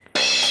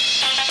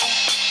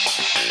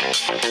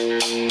Welcome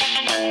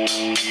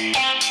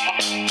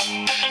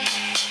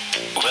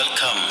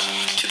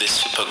to the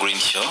Super Green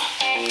Show.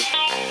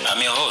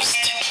 I'm your host,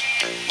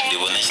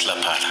 Dibonesh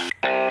Lapara.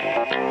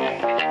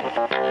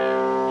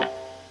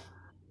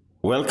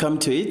 Welcome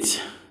to it.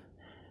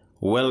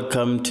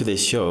 Welcome to the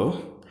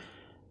show.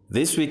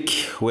 This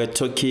week we're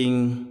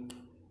talking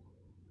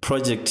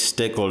project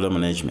stakeholder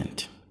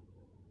management.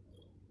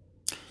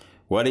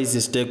 What is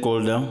a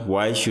stakeholder?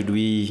 Why should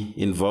we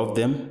involve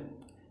them?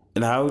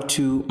 And how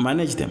to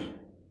manage them?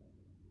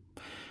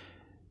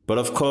 But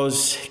of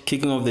course,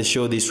 kicking off the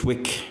show this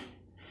week,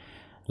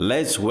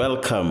 let's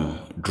welcome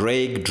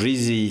Drake,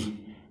 Drizzy,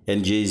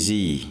 and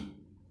Jay-Z.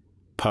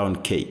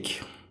 Pound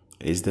Cake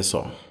is the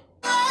song.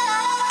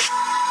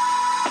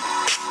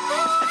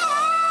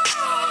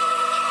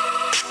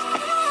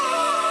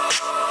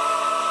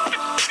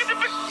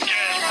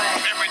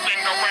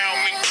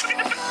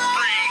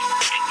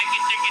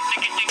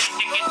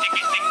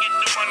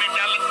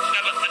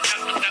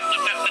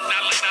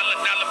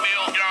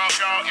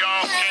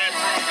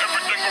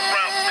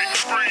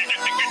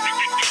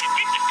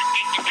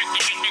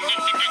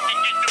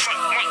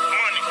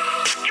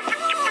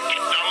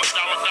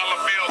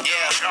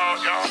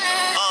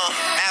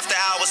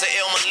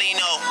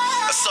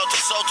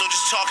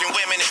 Talking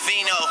women and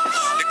vino.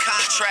 The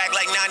contract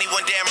like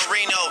 91 Dan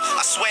Marino.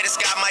 I swear this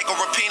guy Michael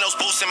Rapino's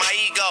boosting my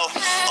ego.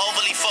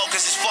 Overly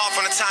focused is far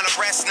from the time to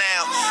rest now.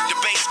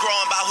 Debates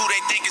growing about who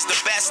they think is the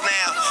best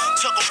now.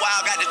 Took a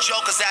while, got the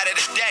jokers out of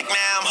the deck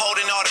now. I'm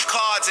holding all the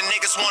cards and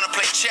niggas wanna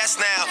play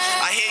chess now.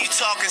 I hear you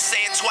talking,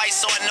 say it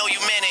twice so I know you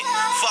meant it.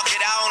 Fuck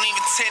it, I don't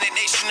even tend it,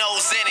 they should know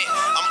who's in it.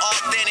 I'm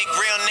authentic,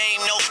 real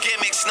name, no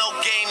gimmicks, no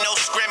game, no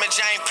scrimmage.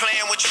 I ain't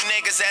playing with you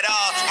niggas at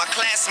all. My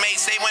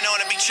classmates, they went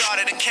on to be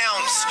chartered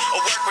accountants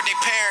or work with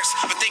their parents.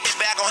 But thinking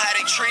back on how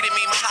they treated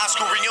me, my high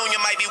school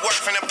reunion might be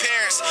worth an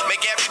appearance.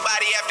 Make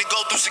everybody have to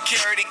go through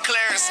security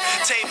clearance.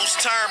 Tables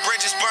turn,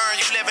 bridges burn,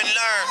 you live and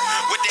learn.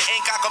 With the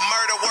ink I could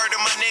murder, word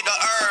of my nigga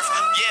Irv.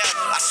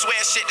 Yeah, I swear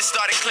shit that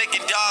started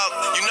clicking, dog.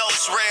 You know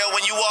it's real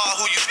when you are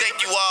who you think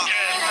you are.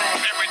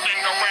 Yeah, everything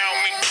around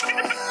me.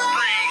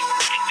 Breathe.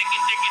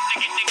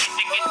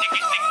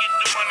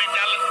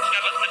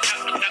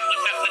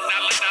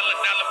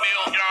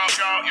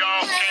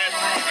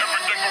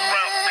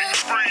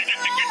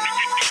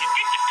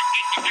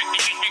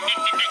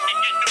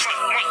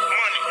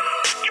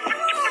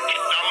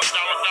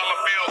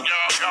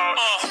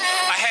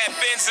 I had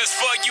Benzes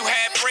for you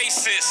had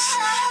braces.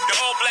 The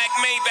old black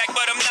Maybach,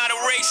 but I'm not a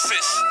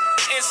racist.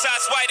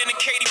 Inside's whiter than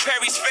Katy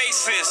Perry's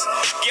faces.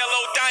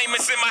 Yellow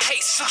diamonds in my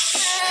Jesus.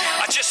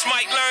 I just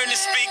might learn to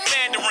speak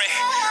Mandarin.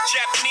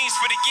 Japanese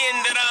for the yen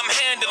that I'm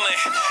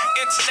handling.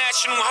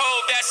 International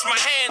hold, that's my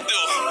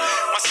handle.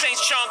 My Saint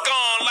Chong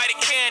on, light a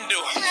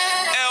candle.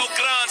 El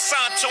Gran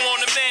Santo on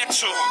the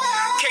mantle.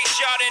 In case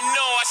y'all didn't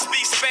know, I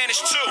speak Spanish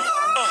too.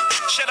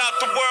 Shout out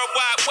the World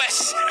Wide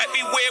West.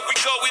 Everywhere we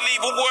go, we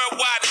leave a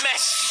worldwide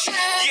mess.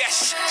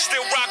 Yes,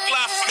 still rock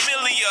live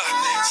familiar.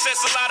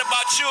 Says a lot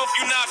about you if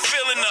you're not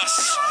feeling us.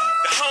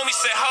 The homie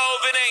said,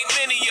 Hove, it ain't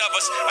many of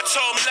us. I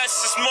told him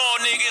less is more,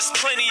 niggas,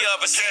 plenty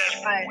of us.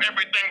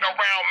 Everything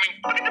around me.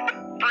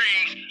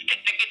 Breathe.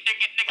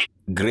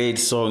 Great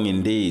song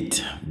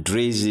indeed.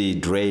 Drizzy,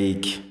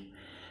 Drake,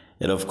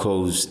 and of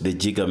course the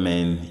Jigga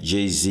Man,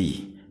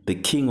 Jay-Z, the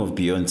king of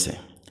Beyonce.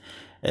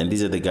 And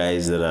these are the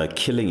guys that are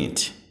killing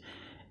it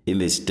in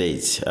the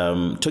States.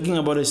 Talking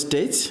about the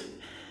States,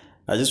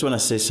 I just want to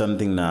say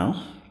something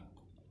now.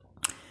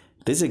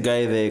 There's a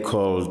guy there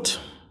called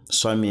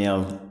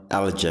Samuel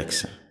L.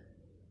 Jackson.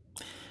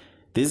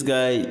 This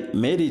guy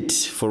made it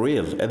for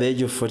real at the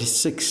age of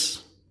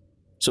 46.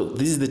 So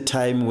this is the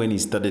time when he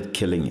started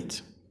killing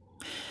it.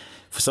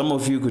 For some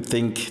of you could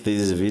think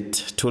this is a bit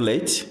too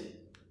late,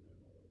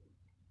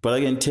 but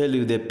I can tell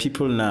you there are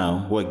people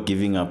now who are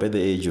giving up at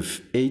the age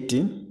of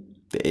 18,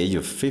 the age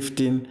of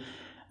 15,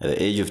 at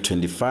the age of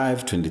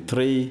 25,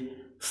 23,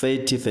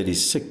 30,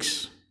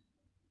 36.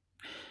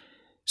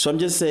 So I'm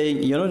just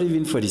saying, you're not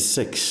even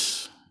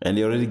 46 and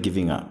you're already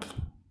giving up.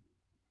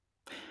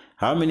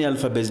 How many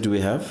alphabets do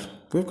we have?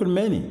 We've got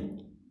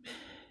many.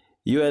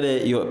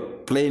 Your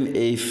plane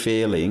A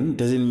failing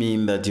doesn't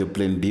mean that your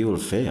plane B will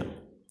fail.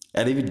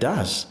 And if it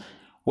does,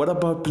 what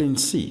about plane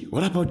C?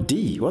 What about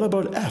D? What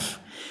about F?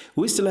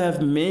 We still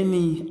have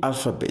many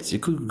alphabets. You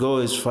could go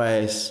as far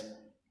as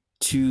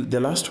to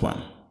the last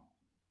one.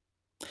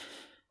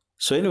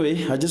 So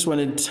anyway, I just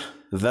wanted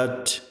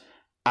that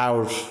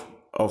out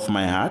of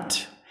my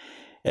heart.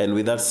 And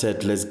with that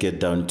said, let's get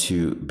down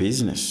to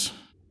business.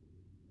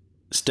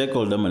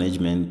 Stakeholder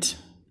management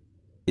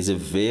is a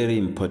very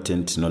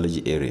important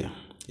knowledge area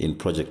in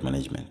project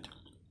management.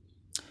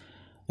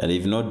 And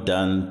if not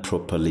done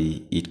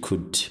properly, it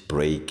could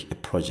break a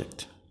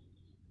project.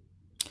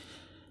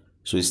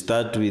 So we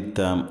start with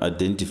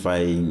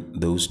identifying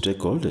those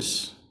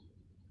stakeholders.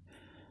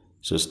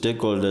 So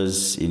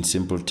stakeholders, in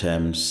simple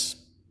terms,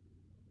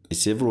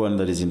 is everyone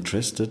that is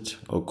interested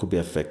or could be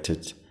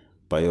affected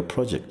by your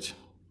project.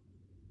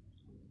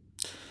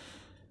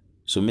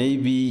 So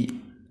maybe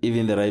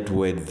even the right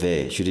word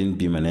there shouldn't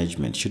be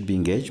management, should be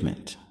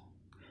engagement.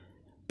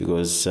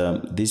 Because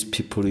these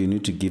people, you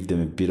need to give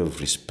them a bit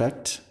of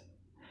respect.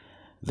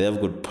 They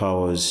have got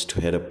powers to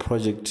head a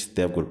project.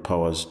 They have got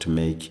powers to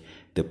make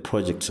the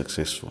project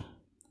successful.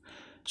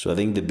 So I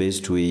think the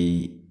best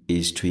way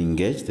is to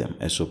engage them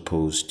as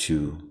opposed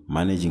to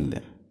managing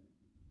them.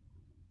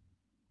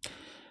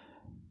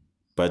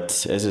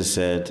 But as I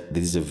said,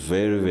 this is a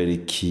very, very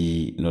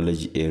key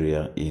knowledge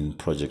area in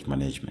project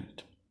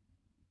management.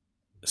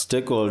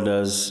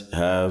 Stakeholders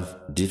have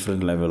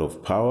different level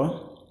of power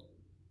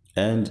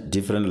and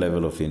different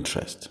level of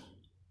interest.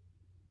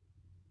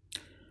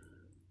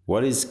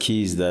 What is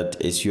key is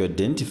that as you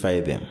identify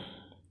them,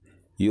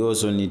 you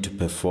also need to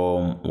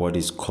perform what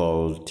is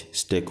called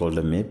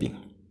stakeholder mapping.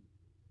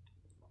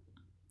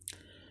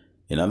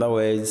 In other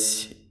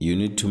words, you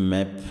need to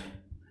map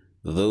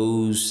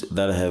those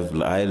that have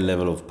high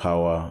level of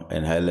power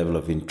and high level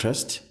of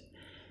interest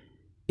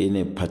in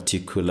a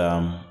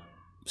particular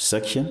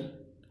section,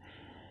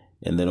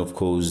 and then of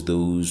course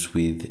those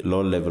with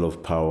low level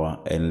of power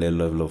and low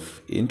level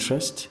of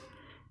interest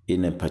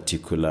in a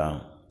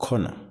particular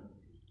corner.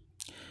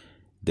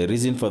 The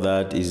reason for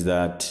that is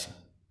that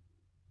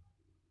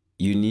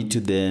you need to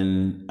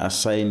then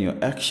assign your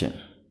action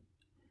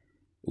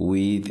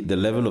with the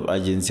level of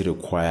urgency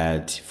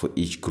required for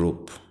each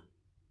group.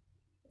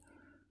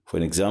 For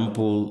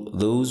example,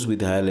 those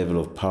with high level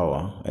of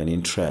power and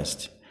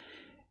interest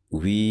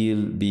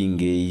will be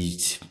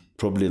engaged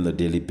probably on a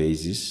daily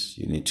basis.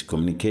 You need to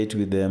communicate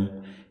with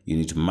them, you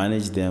need to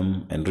manage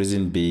them, and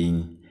reason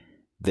being,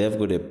 they've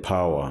got a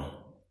power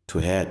to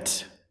head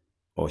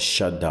or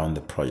shut down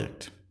the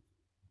project.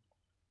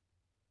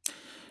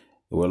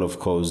 Well, of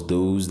course,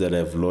 those that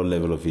have low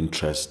level of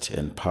interest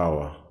and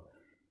power,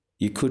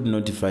 you could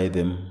notify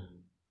them.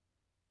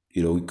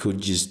 We could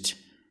just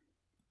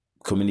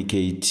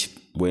communicate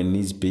when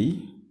needs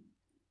be,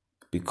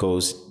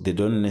 because they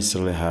don't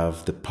necessarily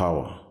have the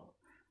power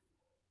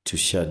to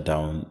shut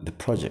down the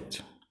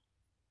project.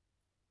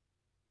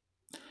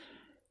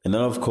 And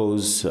then, of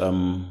course,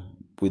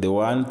 with the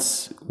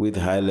ones with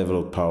high level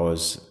of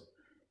powers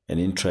and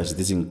interest,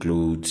 this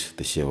includes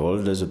the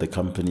shareholders of the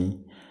company,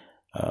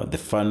 the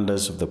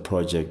funders of the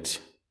project,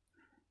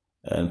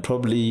 and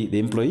probably the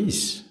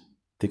employees.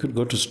 They could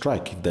go to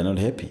strike if they're not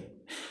happy.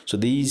 So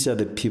these are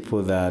the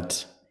people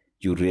that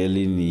you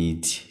really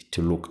need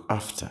to look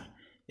after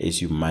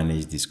as you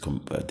manage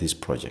this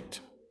project.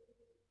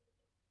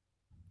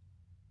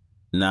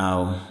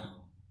 Now,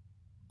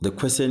 the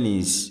question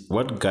is,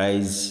 what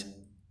guides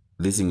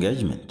this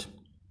engagement?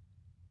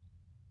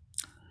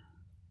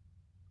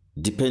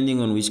 Depending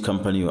on which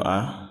company you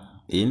are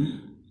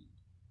in,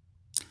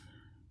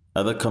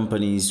 other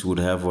companies would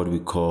have what we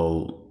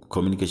call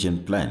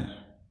communication plan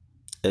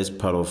as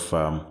part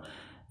of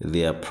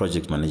their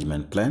project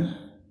management plan.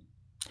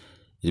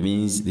 It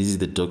means this is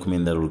the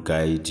document that will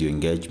guide your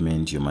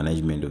engagement, your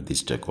management of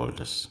these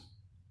stakeholders.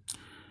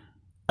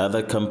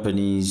 Other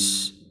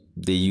companies,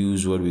 they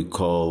use what we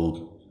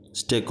call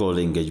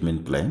stakeholder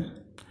engagement plan,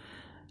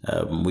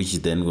 which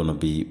is then going to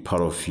be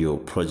part of your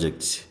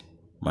project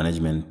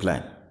management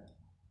plan.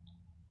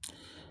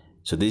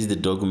 So this is the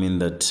document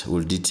that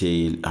will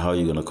detail how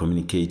you're going to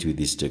communicate with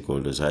these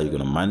stakeholders, how you're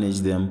going to manage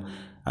them,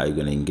 how you're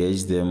going to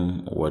engage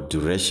them, what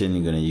duration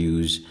you're going to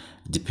use,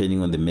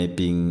 depending on the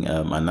mapping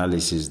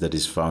analysis that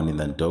is found in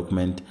that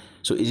document.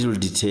 So it will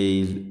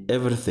detail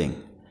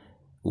everything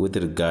with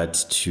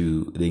regards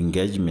to the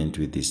engagement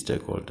with these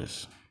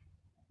stakeholders.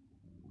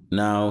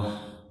 Now,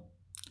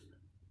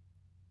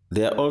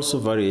 there are also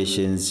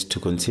variations to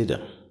consider.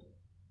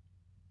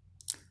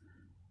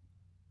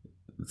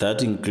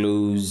 That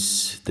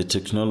includes the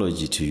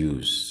technology to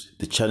use,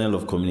 the channel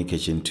of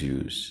communication to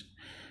use,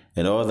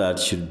 and all that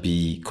should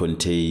be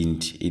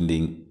contained in the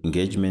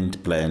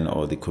engagement plan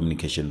or the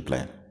communication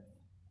plan.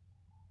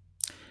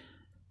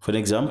 For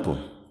example,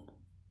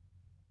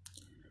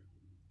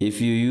 if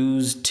you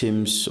use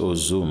Teams or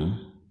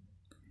Zoom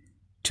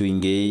to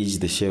engage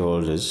the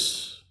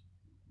shareholders,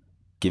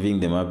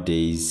 giving them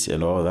updates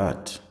and all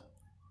that,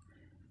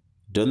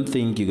 don't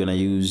think you're going to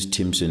use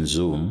Teams and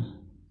Zoom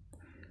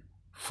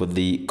for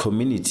the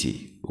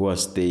community who are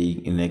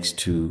staying next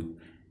to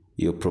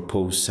your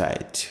proposed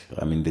site.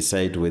 The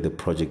site where the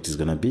project is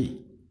going to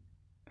be.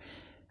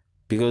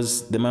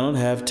 Because they might not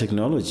have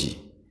technology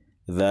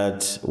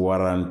that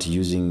warrant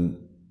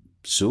using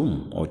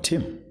Zoom or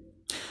Teams.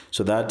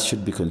 So that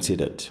should be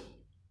considered.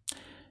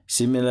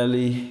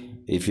 Similarly,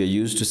 if you're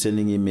used to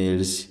sending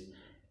emails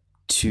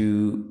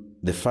to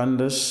the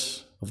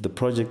funders of the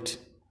project,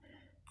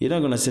 you're not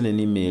going to send an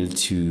email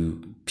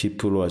to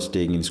people who are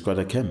staying in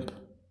squatter camp.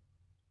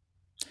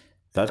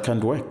 That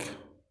can't work.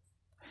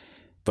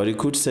 But you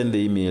could send the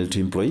email to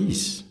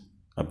employees,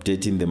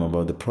 updating them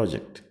about the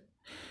project.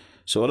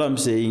 So all I'm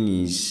saying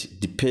is,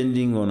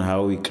 depending on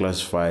how we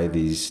classify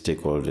these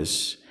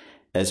stakeholders,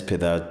 as per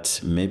that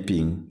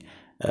mapping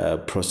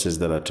process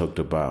that I talked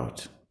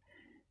about,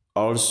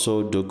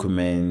 also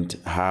document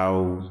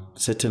how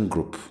certain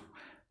group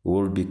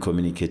will be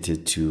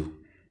communicated to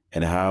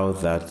and how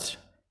that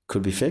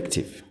could be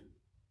effective.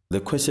 The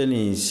question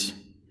is,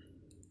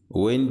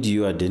 when do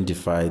you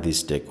identify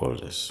these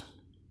stakeholders?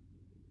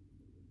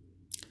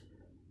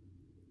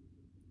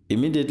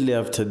 Immediately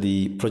after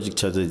the project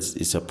charter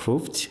is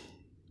approved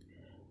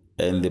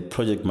and the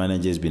project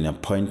manager has been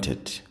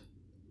appointed,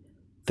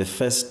 the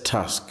first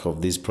task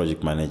of this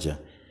project manager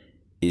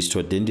is to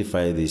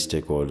identify these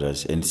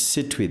stakeholders and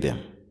sit with them,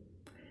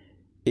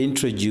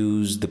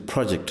 introduce the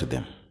project to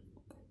them,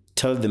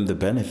 tell them the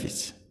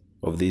benefits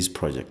of this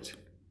project.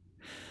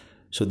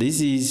 So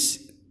this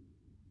is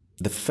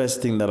the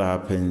first thing that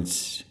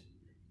happens,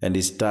 and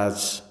it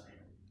starts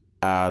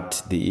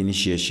at the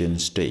initiation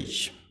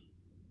stage.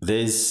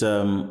 There's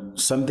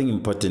something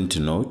important to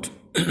note.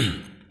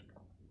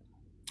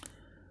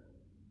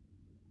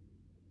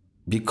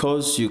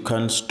 Because you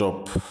can't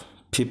stop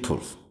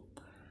people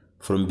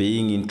from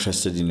being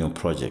interested in your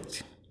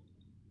project,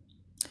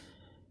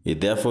 it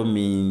therefore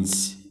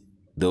means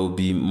there will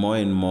be more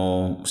and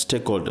more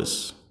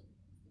stakeholders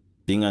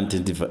being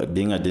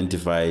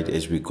identified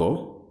as we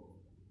go.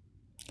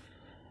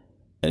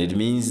 And it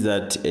means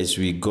that as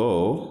we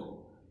go,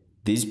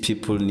 these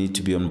people need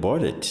to be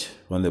onboarded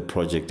on the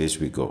project as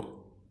we go.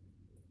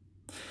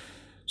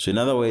 So in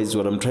other words,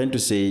 what I'm trying to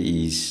say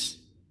is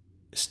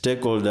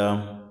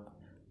stakeholder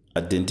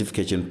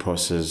identification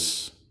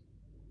process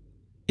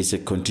is a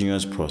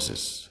continuous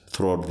process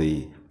throughout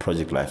the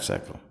project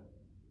lifecycle.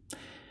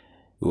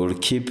 We will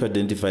keep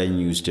identifying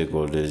new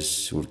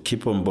stakeholders, we'll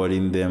keep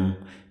onboarding them,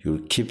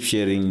 you'll keep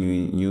sharing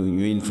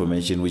new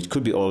information, which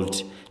could be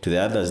old to the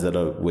others that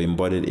were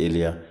embodied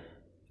earlier,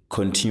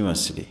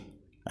 continuously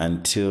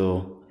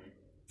until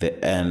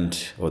the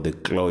end or the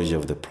closure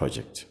of the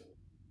project.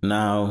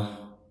 Now,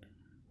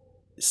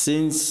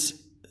 since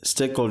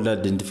stakeholder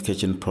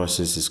identification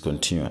process is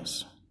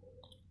continuous,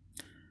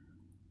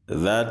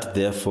 that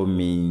therefore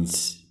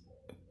means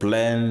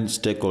planned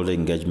stakeholder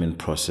engagement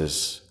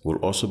process will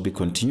also be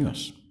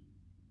continuous.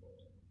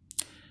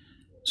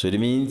 So it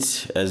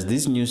means as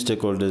these new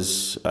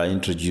stakeholders are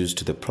introduced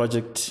to the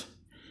project,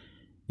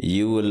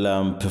 you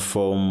will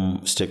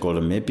perform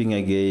stakeholder mapping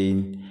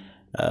again.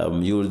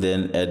 You will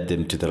then add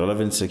them to the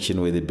relevant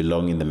section where they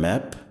belong in the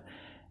map.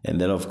 And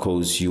then, of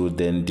course, you will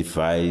then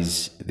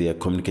devise their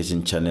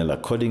communication channel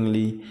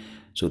accordingly.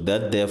 So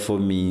that therefore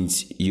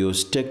means your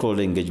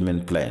stakeholder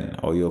engagement plan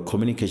or your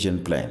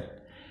communication plan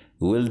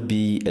will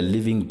be a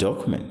living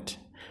document.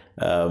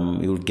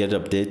 It will get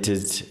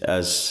updated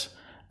as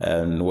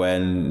and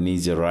when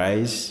needs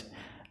arise.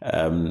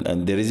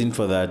 And the reason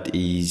for that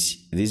is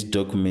this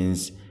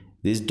document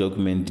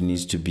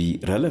needs to be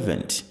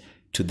relevant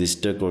to the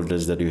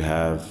stakeholders that you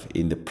have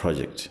in the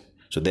project.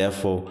 So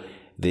therefore,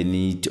 it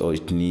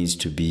needs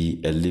to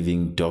be a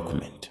living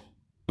document.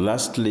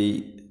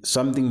 Lastly,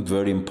 something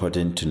very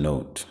important to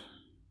note.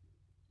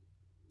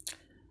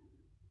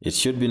 It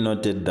should be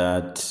noted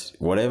that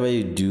whatever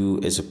you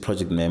do as a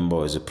project member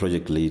or as a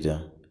project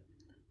leader,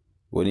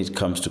 when it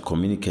comes to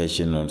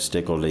communication or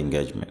stakeholder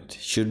engagement,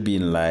 should be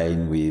in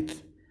line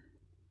with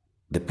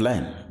the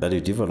plan that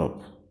you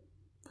develop.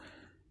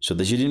 So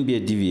there shouldn't be a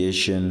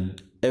deviation.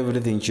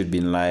 Everything should be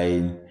in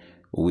line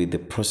with the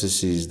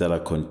processes that are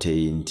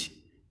contained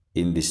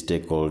in the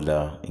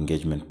stakeholder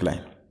engagement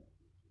plan.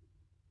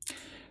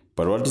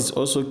 But what is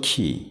also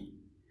key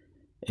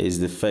is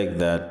the fact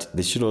that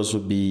there should also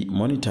be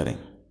monitoring.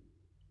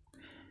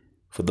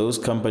 For those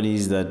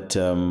companies that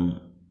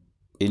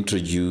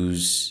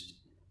introduce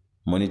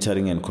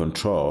monitoring and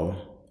control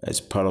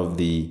as part of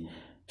the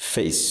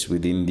phase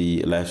within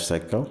the life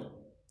cycle,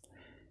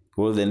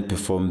 will then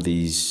perform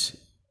these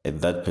at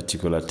that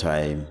particular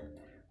time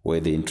where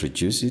they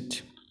introduce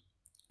it.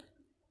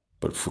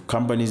 But for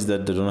companies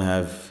that don't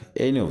have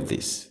any of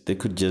this, they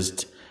could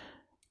just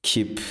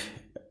keep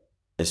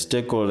a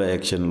stakeholder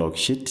action log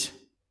sheet.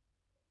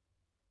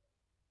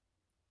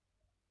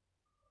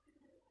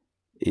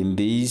 In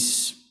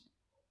this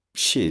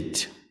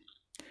sheet,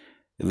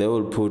 they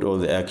will put all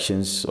the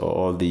actions or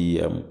all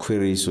the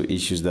queries or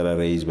issues that are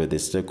raised by the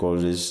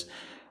stakeholders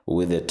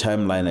with a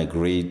timeline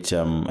agreed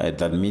at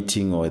that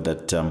meeting or at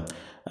that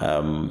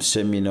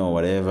seminar or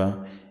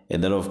whatever.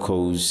 And then, of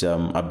course,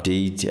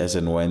 update as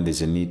and when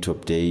there's a need to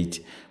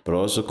update, but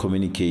also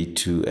communicate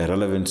to a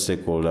relevant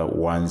stakeholder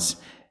once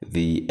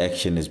the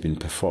action has been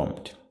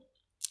performed.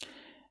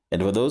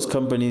 And for those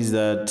companies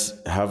that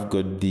have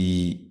got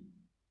the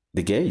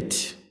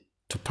gate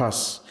to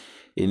pass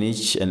in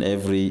each and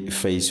every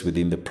phase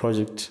within the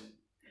project,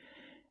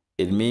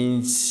 it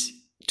means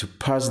to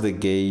pass the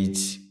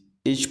gate,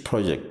 each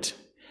project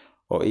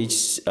or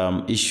each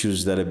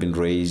issues that have been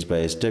raised by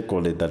a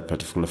stakeholder at that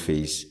particular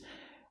phase,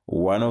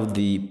 one of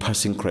the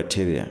passing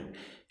criteria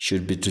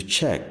should be to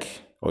check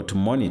or to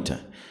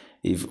monitor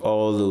if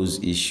all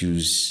those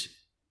issues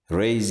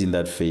raised in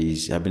that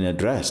phase have been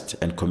addressed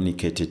and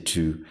communicated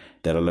to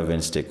the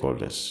relevant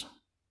stakeholders.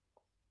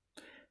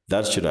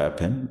 That should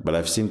happen, but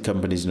I've seen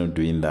companies not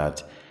doing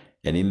that,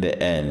 and in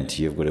the end,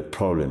 you've got a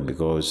problem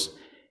because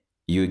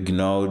you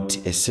ignored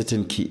a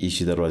certain key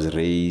issue that was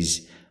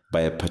raised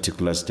by a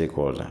particular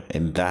stakeholder,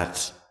 and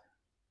that,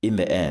 in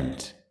the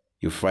end,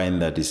 you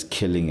find that is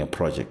killing a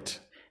project,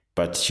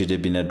 but should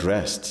have been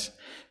addressed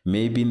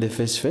maybe in the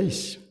first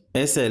phase.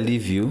 As I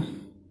leave you,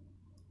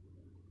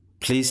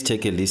 please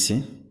take a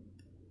listen.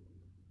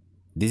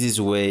 This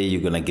is where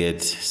you're going to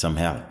get some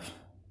help.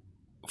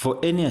 For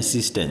any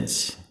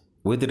assistance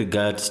with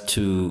regards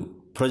to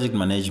project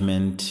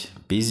management,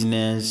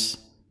 business,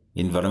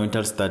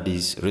 environmental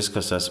studies, risk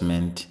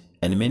assessment,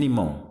 and many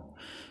more,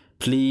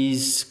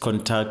 please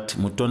contact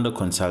Mutondo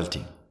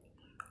Consulting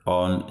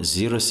on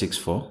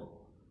 064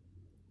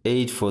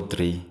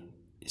 843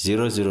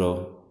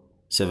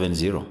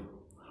 0070,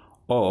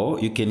 or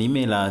you can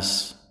email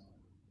us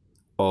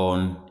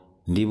on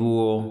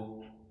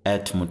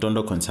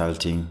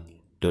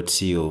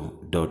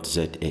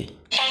ndibuo@mutondoconsulting.co.za.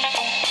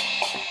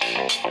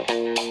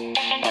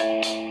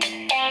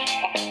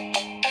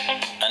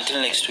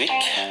 Until next week,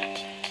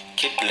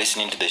 keep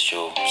listening to the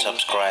show,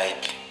 subscribe.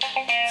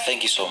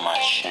 Thank you so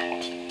much.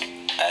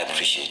 I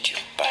appreciate you.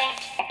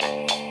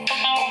 Bye.